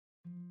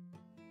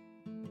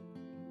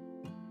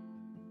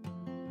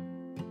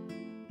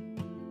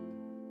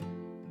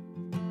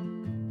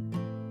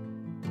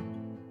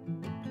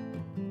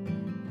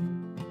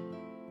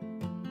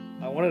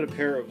wanted a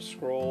pair of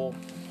scroll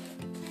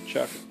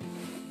chuck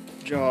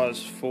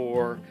jaws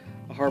for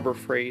a Harbor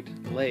Freight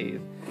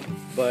lathe,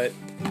 but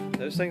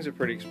those things are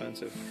pretty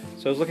expensive.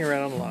 So I was looking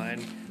around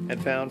online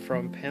and found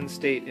from Penn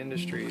State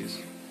Industries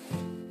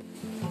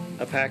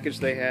a package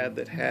they had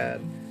that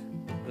had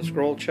the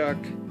scroll chuck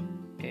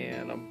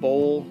and a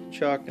bowl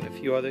chuck and a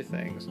few other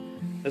things,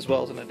 as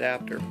well as an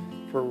adapter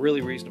for a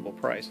really reasonable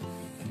price.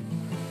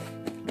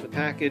 The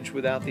package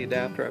without the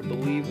adapter, I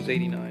believe, was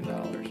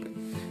 $89.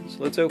 So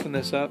let's open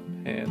this up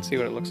and see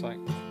what it looks like.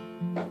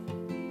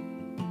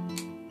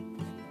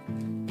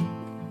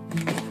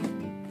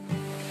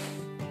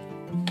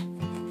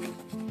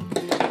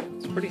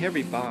 It's a pretty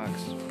heavy box.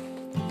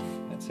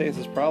 I'd say this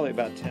is probably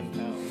about 10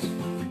 pounds.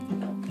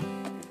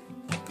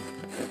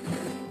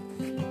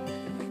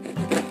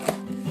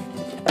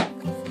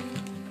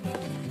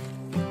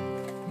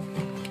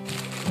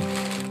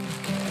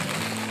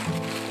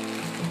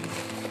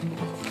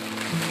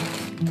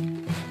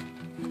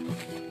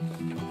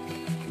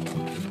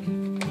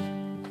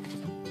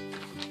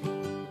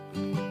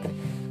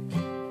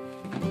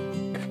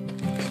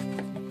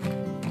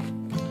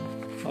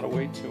 A lot of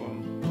weight to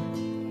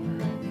them.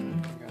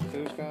 Alright, got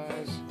those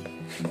guys.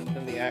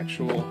 And the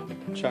actual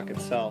chuck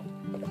itself.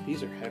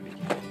 These are heavy. In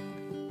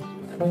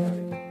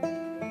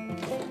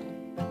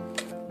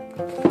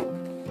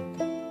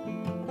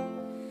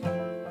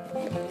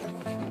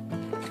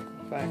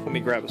fact, let me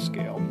grab a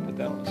scale. Put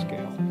that on the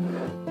scale.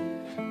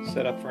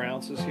 Set up for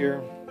ounces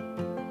here.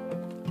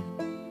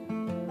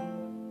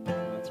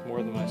 That's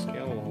more than my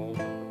scale will hold.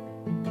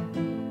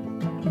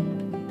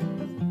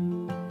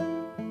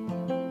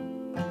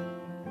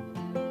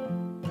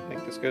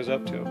 This goes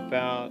up to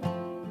about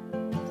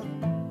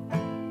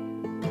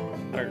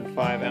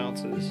 105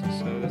 ounces,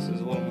 so this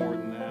is a little more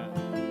than that.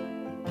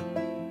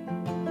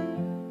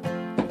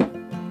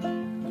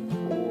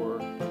 For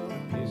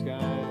these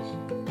guys,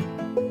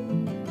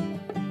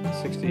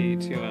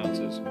 62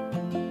 ounces.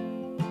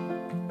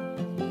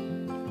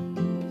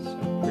 So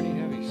pretty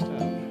heavy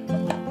stuff.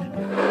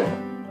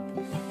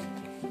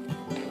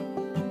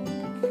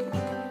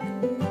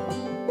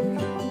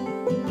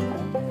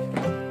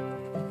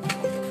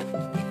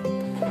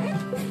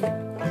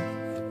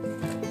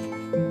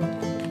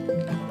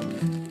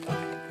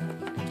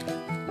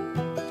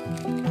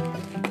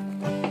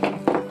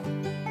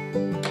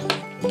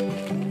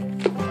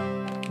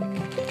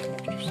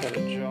 Set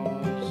of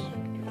jaws,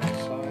 different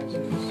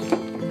sizes,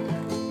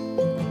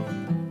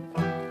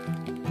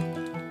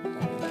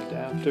 an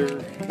adapter.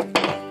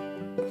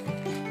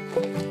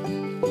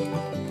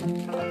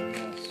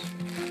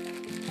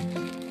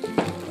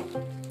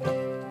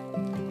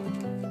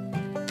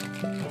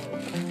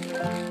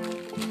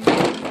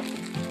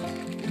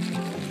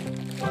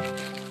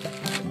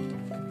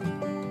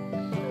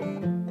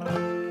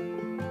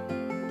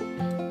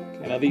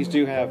 Okay, now these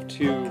do have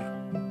two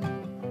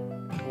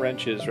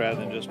wrenches rather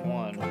than just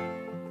one.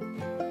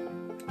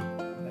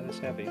 That is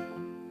heavy.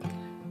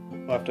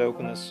 We'll have to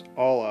open this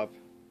all up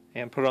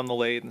and put it on the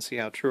lathe and see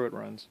how true it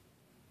runs.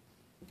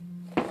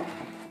 This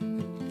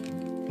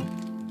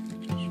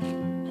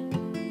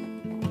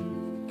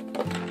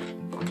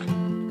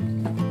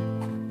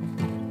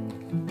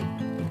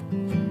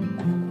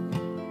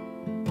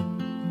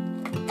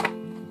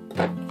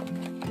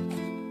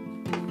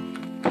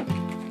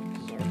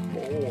is our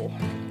bowl.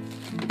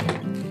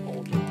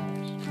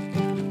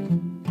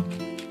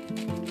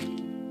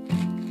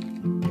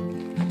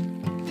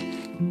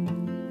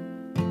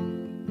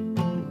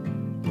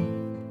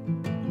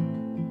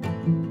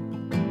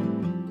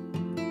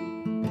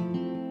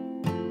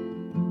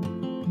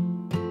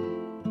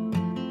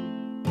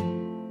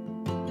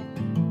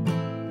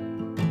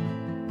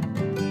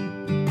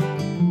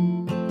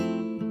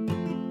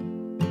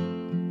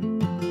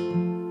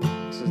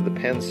 This is the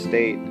Penn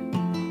State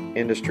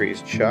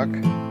Industries chuck.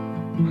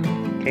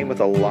 Came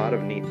with a lot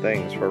of neat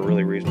things for a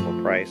really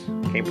reasonable price.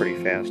 Came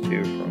pretty fast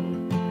too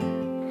from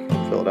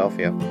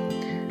Philadelphia.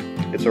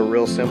 It's a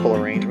real simple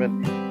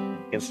arrangement.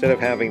 Instead of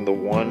having the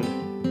one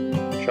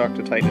chuck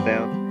to tighten it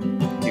down,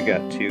 you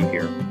got two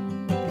here.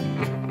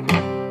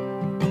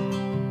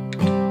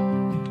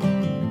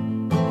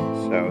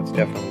 So it's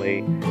definitely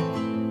a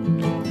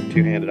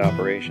two-handed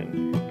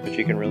operation, but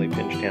you can really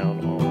pinch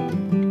down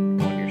on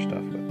your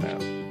stuff with that.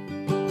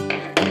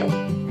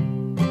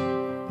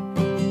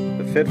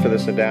 The fit for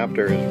this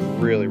adapter is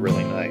really,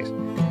 really nice.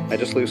 I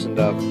just loosened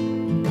up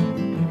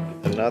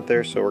the nut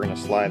there, so we're going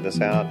to slide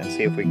this out and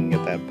see if we can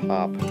get that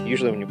pop.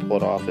 Usually when you pull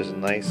it off, there's a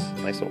nice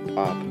little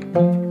pop.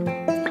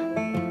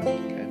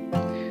 Okay.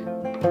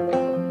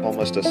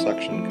 Almost a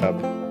suction cup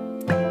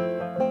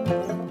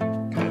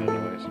kind of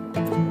noise.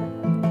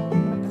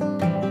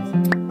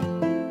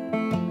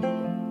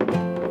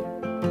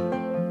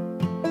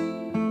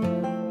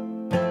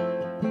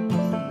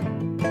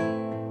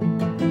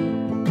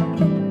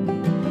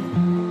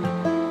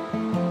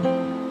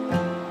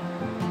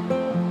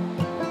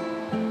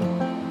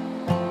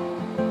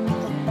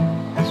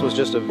 This was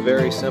just a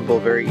very simple,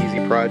 very easy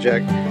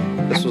project.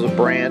 This was a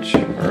branch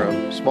or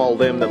a small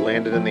limb that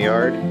landed in the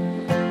yard,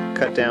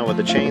 cut down with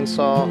a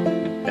chainsaw,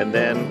 And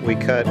then we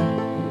cut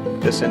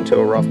this into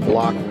a rough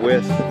block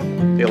with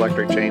the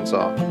electric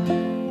chainsaw.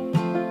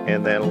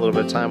 And then a little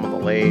bit of time on the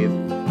lathe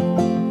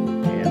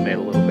and made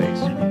a little base.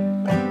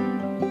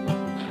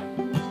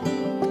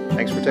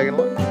 Thanks for taking a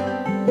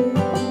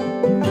look.